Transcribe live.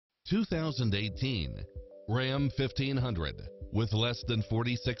2018 Ram 1500 with less than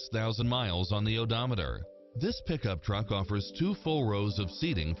 46,000 miles on the odometer. This pickup truck offers 2 full rows of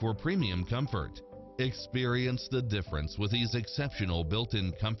seating for premium comfort. Experience the difference with these exceptional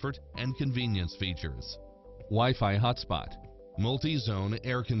built-in comfort and convenience features. Wi-Fi hotspot, multi-zone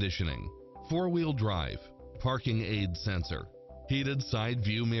air conditioning, 4-wheel drive, parking aid sensor, heated side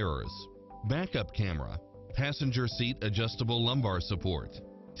view mirrors, backup camera, passenger seat adjustable lumbar support,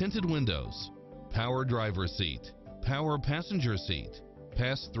 tinted windows, power driver seat, power passenger seat,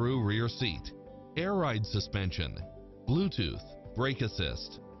 pass-through rear seat, air ride suspension, Bluetooth, brake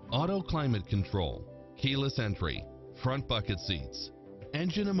assist, auto climate control, keyless entry, front bucket seats,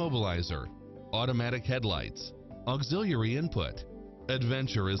 engine immobilizer, automatic headlights, auxiliary input.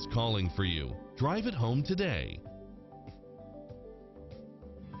 Adventure is calling for you. Drive it home today.